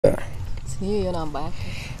Si hiyo namba yake.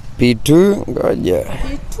 P2 ngoja.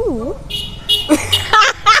 P2?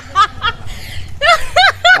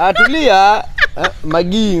 Tulia.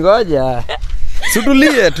 Magi ngoja.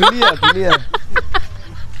 Tulia.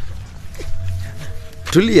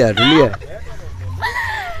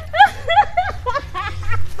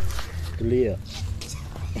 Tulia.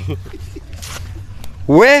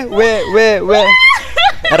 We.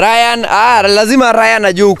 Ryan, lazima Ryan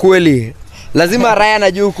ajue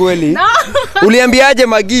ukweli. No. Uliambiaje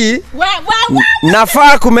Magi?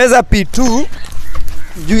 Nafaa kumeza P2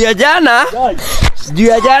 juu ya jana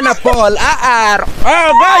Paul.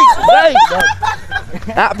 Guys.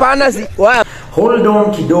 Hapana si. Hold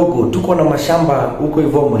on kidogo, tuko na mashamba huko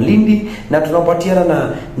hivyo Malindi na tunapatiana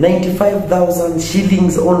na 95,000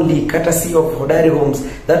 shillings only courtesy of Hodari Homes.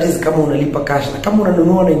 That is kama unalipa cash, na kama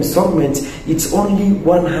unanunua na installments it's only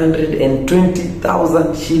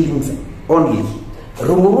 120,000 shillings only.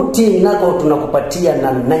 Rumuruti nako tunakupatia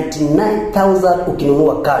na 99,000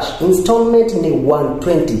 ukinunua cash. Installment ni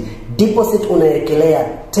 120. Deposit unaekelea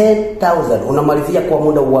 10,000. Unamalizia kwa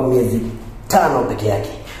muda wa miezi 5 peke yake.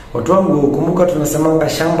 Watu wangu kumbuka tunasemanga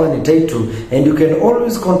shamba ni title, and you can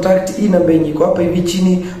always contact hii namba iko hapa hivi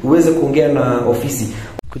chini uweze kuongea na ofisi.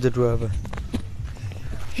 Kuja tu hapa.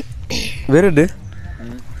 Verede?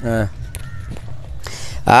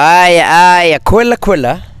 Aya, kola.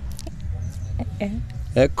 Kola.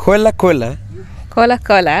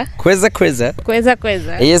 Kweza.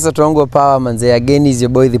 Yes, watu wangu power manze, again is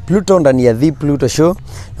your boy The Pluto ndani ya The Pluto Show.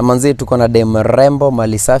 Na manze tuko na dem rembo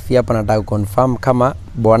mali safi hapa, nataka confirm kama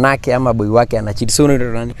bwanake ama boy wake anachiti. So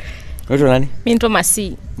unaitwa nani? Mimi ndo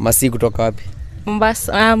Masi. Masi kutoka wapi?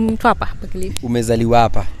 Mombasa, mtu hapa Kilifi. Umezaliwa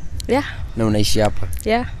hapa? Yeah. Na unaishi hapa?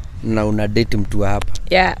 Yeah. Na una date mtu hapa?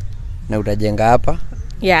 Yeah. Na utajenga hapa?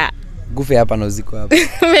 Yeah. Gufe hapa na uziko hapa?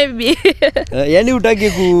 Maybe. Yani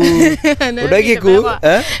utaki ku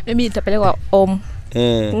Mimi nitapelekwa home.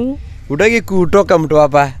 Utaki kutoka mtu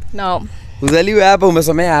hapa? No. Uzaliwe hapa,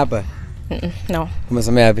 umesomea hapa? No.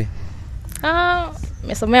 Umesomea wapi?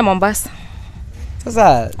 Nimesomea Mombasa.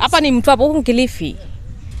 Sasa hapa ni mtu hapa huko Kilifi.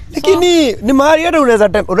 Lakini ni mahali hata unaweza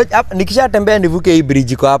nikishatembea nivuke hii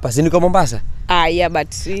bridge kwa hapa, si niko Mombasa? Yeah, but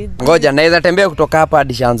ngoja naweza tembea kutoka hapa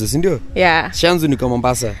hadi Shanzu, si ndio? Yeah. Shanzu niko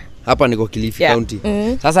Mombasa. Hapa niko Kilifi County.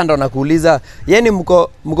 Sasa ndo nakuuliza, yani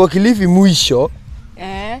mko Kilifi mwisho?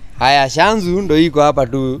 Haya, Shanzu ndo iko hapa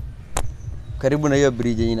tu karibu na hiyo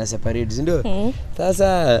bridge yenye ina separate, si ndio?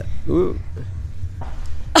 Sasa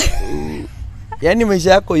yani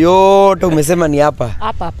maisha yako yote umesema ni hapa.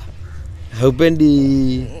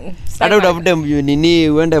 Haupendi hata utafute nini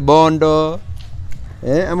uende Bondo?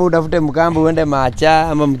 Ama utafute Mkambo uende Macha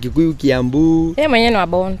ama Mkikuyu Kiambu? Mwenyewe ni wa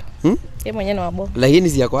Bondo. Mwenyewe ni wa Bondo. Lakini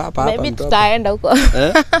si yako hapa. Maybe tutaenda huko.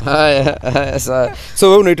 Haya, sawa. So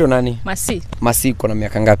wewe unaitwa nani? Masi. Uko na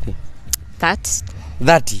miaka ngapi?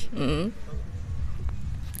 30.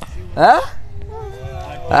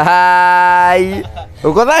 Hai.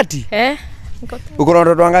 Uko 30? Uko na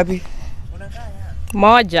watoto wangapi?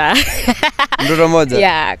 Moja. Mtoto moja?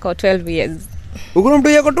 Yeah, kwa 12 years. Uko na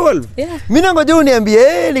mtoto yako 12? Yeah. Mimi nangoja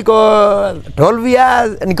uniambie niko 12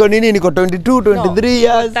 years, niko nini, niko 22, 23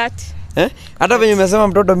 years. 30. Hata venye umesema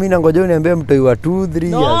mtoto, mimi nangoja uniambie mtoi wa 2, 3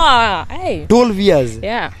 years. No, 12 years.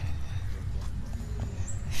 Yeah.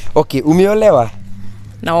 Okay, umeolewa?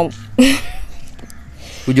 No.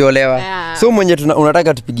 Hujaolewa? Yeah. So mwenye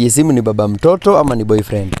unataka tupigie simu ni baba mtoto ama ni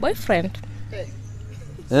boyfriend? Boyfriend.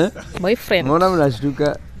 Mbona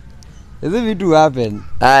mnashtuka? Hizi vitu happen.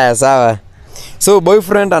 Haya, sawa. So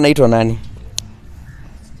boyfriend anaitwa nani?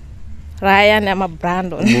 Ryan ama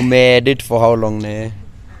Brandon. Mume date for how long ne?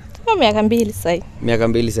 Miaka 2 sasa. Miaka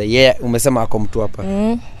 2 sasa. Yeah, umesema ako mtu hapa.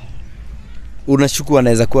 Unashuku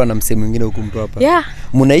anaweza kuwa na msemo mwingine huko mtu hapa? Yeah.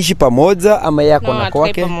 Mnaishi pamoja ama yeye ako na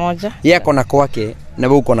kwake? Yeye ako na kwake na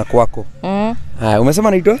wewe uko na kwako. Haya, umesema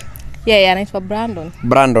anaitwa? Yeah, anaitwa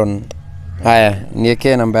Brandon. Haya,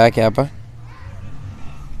 niwekee namba yake hapa.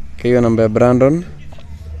 Hiyo namba ya Brandon.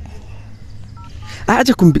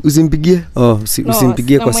 Acha usimpigie.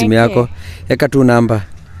 Usimpigie kwa simu yako. Weka tu namba.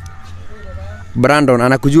 Brandon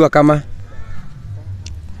anakujua kama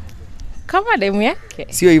demu yake.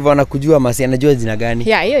 Sio hivyo, anakujua Masi, anajua jina gani?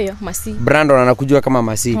 Yeah, hiyo Masi. Brandon anakujua kama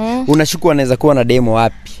Masi. Unashuku anaweza kuwa na demo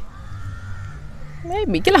wapi?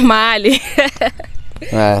 Maybe kila mahali.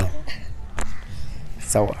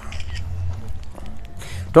 Sawa.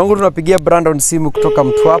 Tuangu tunapigia Brandon simu kutoka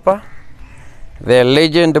Mtwapa. The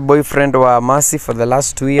legend boyfriend wa Masi for the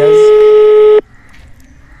last 2 years.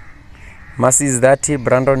 Masi is 30,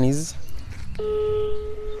 Brandon is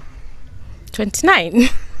 29.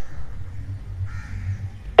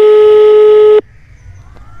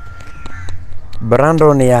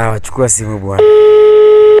 Brandon ya wachukua simu bwana.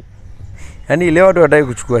 Yaani leo watu wataki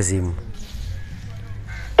kuchukua simu.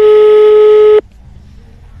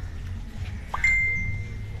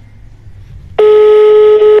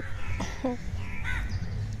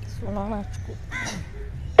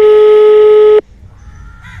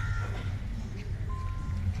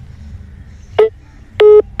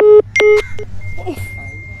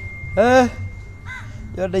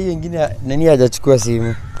 Yote hiyo ingine nani hajachukua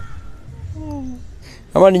simu?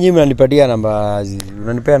 Ama ni nyinyi mnanipatia namba,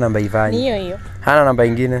 unanipea namba Ivani? Ni hiyo. Hana namba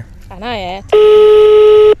nyingine? Anayo.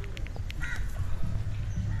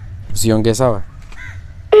 Usiongee sawa?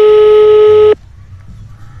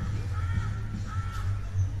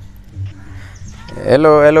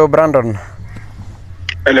 Hello Brandon.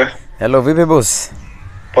 Hello vipi boss?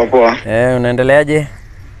 Poa. Unaendeleaje?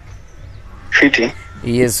 Fiti.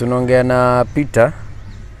 Yes, unaongea na Peter.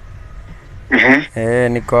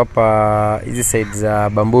 Niko hapa hizi side za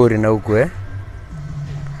Bamburi na huko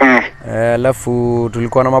alafu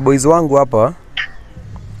tulikuwa na maboys wangu hapa.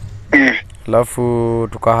 Alafu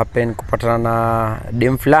tukahappen kupatana na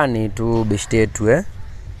dem fulani tu beshte yetu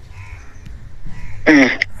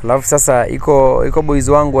Alafu sasa iko boys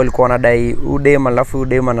wangu walikuwa wanadai udem, alafu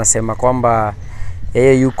udem anasema kwamba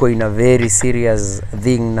yeye yuko in a very serious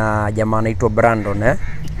thing na jamaa anaitwa Brandon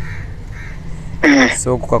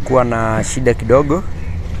So kukakuwa na shida kidogo.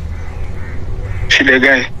 Shida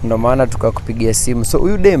gani? Ndio maana tukakupigia simu. So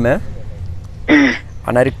huyu dem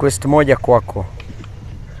ana request moja kwako.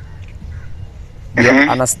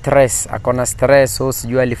 Ana stress, akona stress, so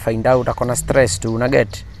sijui ali find out akona stress tu, una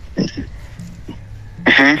get?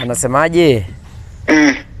 Anasemaje?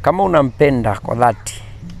 Kama unampenda kwa dhati,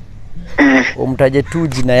 umtaje tu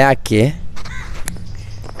jina yake.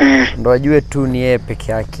 Ndio ajue tu ni yeye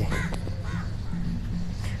peke yake.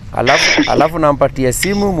 Alafu nampatia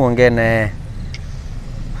simu muongee naye.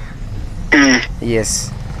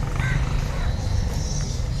 Yes.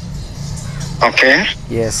 Okay.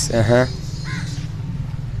 Yes,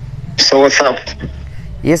 So what's up?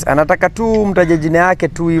 Yes, anataka tu mtaje jina yake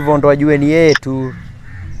tu hivyo ndo ajue ni yeye tu.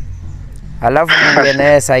 Alafu muongee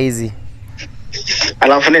naye saa hizi.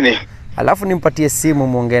 Alafu nini? Alafu nimpatie simu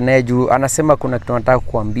muongee naye juu anasema kuna kitu anataka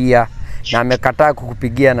kukuambia na amekataa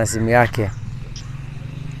kukupigia na simu yake.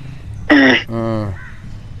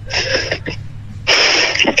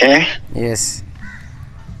 Okay. Yes.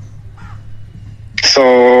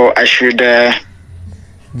 So I should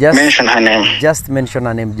mention her name. Just mention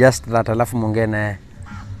her name, just that. Alafu muongee naye.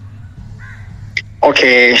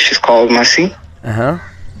 Okay, she's called Mercy.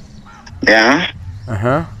 Yeah.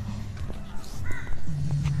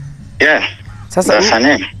 Yeah. Sasa that's her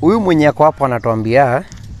name. Huyu mwenye yako hapo anatuambia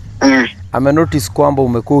ame notice kwamba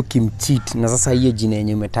umekuwa ukimcheat na sasa hiyo jina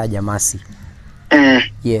yenye umetaja Mercy.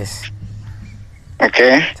 Yes.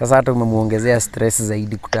 Okay. Sasa hata umemuongezea stress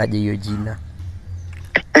zaidi kutaja hiyo jina.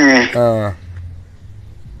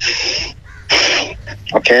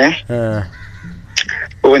 Okay.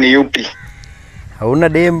 Wewe ni yupi?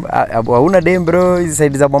 Hauna dem bro, hizi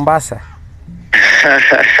side za Mombasa.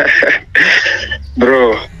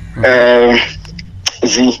 Bro,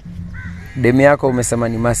 dem yako umesema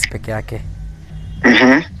ni Mercy peke yake.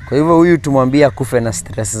 Kwa hivyo huyu tumwambie akufe na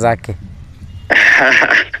stress zake.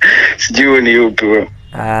 Sijui ni yupi bro.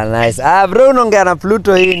 Nice. Bro unaongea na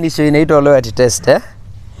Pluto, hii ni show inaitwa Loyalty Test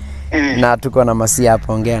na tuko na Mercy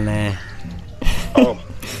hapa, ongea naye.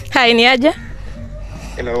 Hi, ni aje?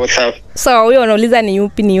 Hello, what's up? So huyo unauliza ni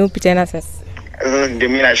yupi tena sasa? Ndio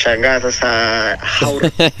mimi nashangaa sasa how.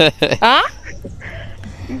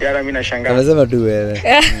 Ndio mimi nashangaa. Anasema tu wewe.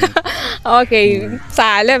 Okay, so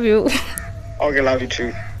I love you. Okay, love you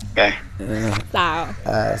too. Bye. Sawa.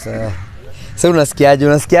 Sawa. Sasa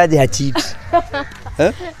unasikiaje hacheat?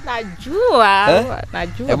 Najua.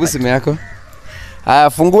 Hebu simu yako.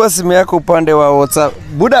 Fungua simu yako upande wa WhatsApp.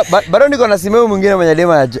 Buda bado niko na simu mwingine mwenye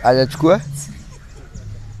dema hajachukua.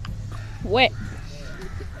 We.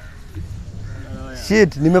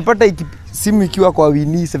 Shit, nimepata simu ikiwa kwa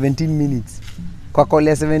Winnie 17 minutes. Kwa call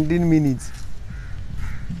ya 17 minutes.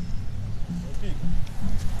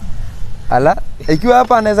 Ala, ikiwa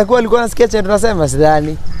hapa anaweza kuwa alikuwa anasikia chenye tunasema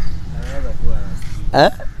sidhani.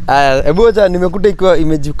 Haya, hebu acha nimekuta ikiwa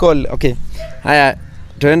image call. Okay. Haya,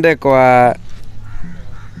 tuende kwa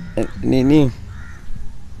nini?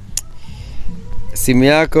 Simu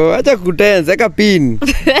yako, acha kutenza, weka pin.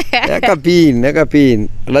 Weka pin.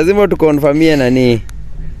 Lazima tukonfirmie nani.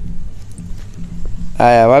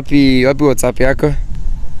 Haya, wapi WhatsApp yako?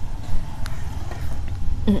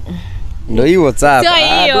 Ndio hii WhatsApp. Sio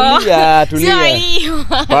hiyo. Tulia. Sio hiyo.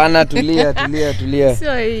 Bana tulia.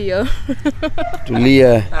 Sio hiyo.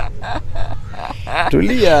 Tulia.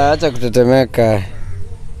 Tulia, acha kutetemeka.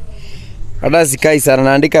 Hata sikai sana,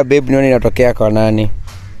 naandika babe nione inatokea kwa nani.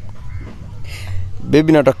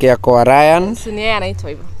 Babe inatokea kwa Ryan. Si ni yeye anaitwa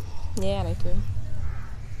hivyo. Yeye anaitwa hivyo.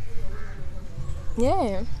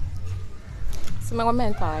 Yeah. Sema kwa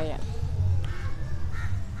mimi Ryan.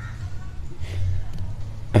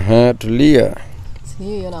 Aha, tulia. Si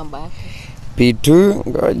hiyo namba yake. P2,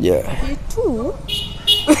 ngoja. P2?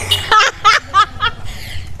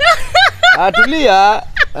 Tulia.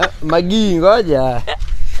 Magi, ngoja.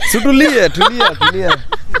 Tulia.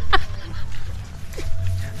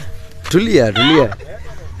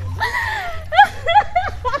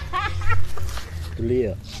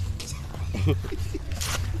 Tulia.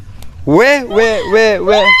 We.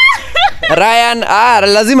 Ryan,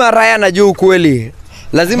 lazima Ryan ajue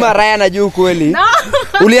ukweli. No.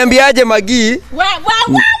 Uliambiaje Magi?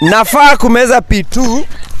 Nafaa kumeza P2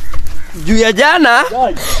 juu ya jana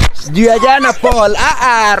Paul.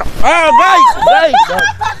 Guys.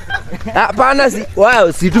 Hapana,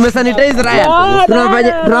 si tumesanitize Ryan.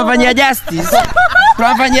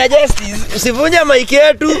 Tunafanya justice. Usivunje mic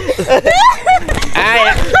yetu.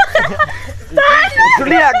 Haya.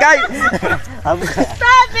 Tulia guys.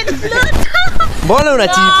 Mbona una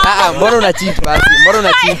cheat? Mbona una cheat basi?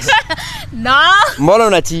 No. Mbona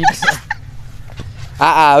una cheat?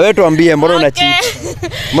 Wewe tuambie mbona una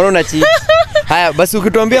cheat? Haya basi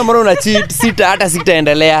ukituambia mbona una cheat,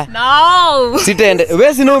 sitaendelea. No.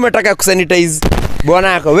 Wewe si umetaka kusanitize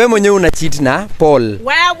bwana yako. Wewe mwenyewe una cheat na Paul.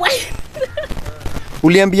 Wewe.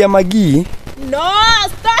 Uliambia Magi? No,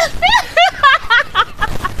 stop.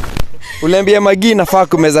 Uliambia Magi nafaa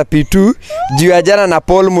kumeza P2 juu ya jana na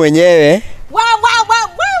Paul mwenyewe.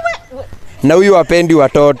 Na huyu wapendi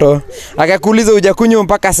watoto. Akakuuliza hujakunywa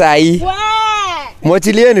mpaka saa hii.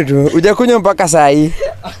 Mwachilieni tu, hujakunywa mpaka saa hii.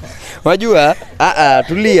 Unajua?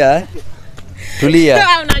 Tulia.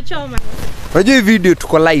 Unachoma. Unajua hii video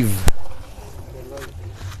tuko live.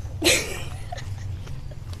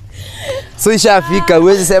 So ishafika,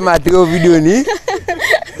 uwezi sema ati hiyo video ni.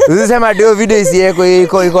 Uwezi sema ati hiyo video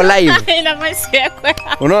iko live.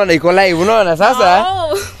 Unaona iko live, unaona sasa?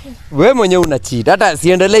 Wewe mwenyewe una cheat. Hata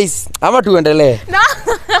siendelee ama tuendelee? No.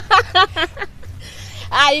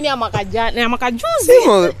 Hii ni ya mwaka juzi.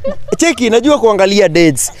 Cheki, najua kuangalia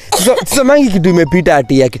dates. Sasa mangi kitu imepita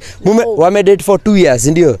ati yake. Wame date for 2 years,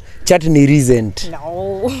 ndio? Chat ni recent.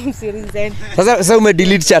 No, si recent. Sasa ume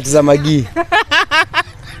delete chat za Magi.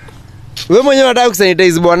 Wewe mwenyewe unataka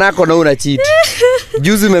kusanitize bwanako na una cheat.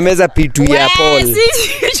 Juzi umemeza P2 ya Paul. Si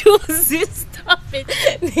juzi, stop it.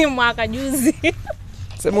 Ni mwaka juzi.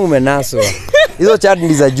 Sema umenaswa. Hizo chat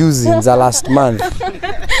ni za juzi, za last month.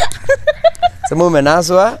 Sema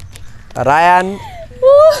umenaswa. Ryan,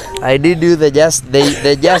 I did you the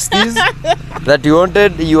justice that you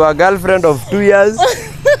wanted. Your girlfriend of 2 years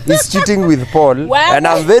is cheating with Paul. And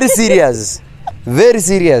I'm very serious.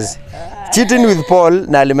 Cheating with Paul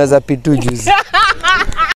na alimeza P2 juzi.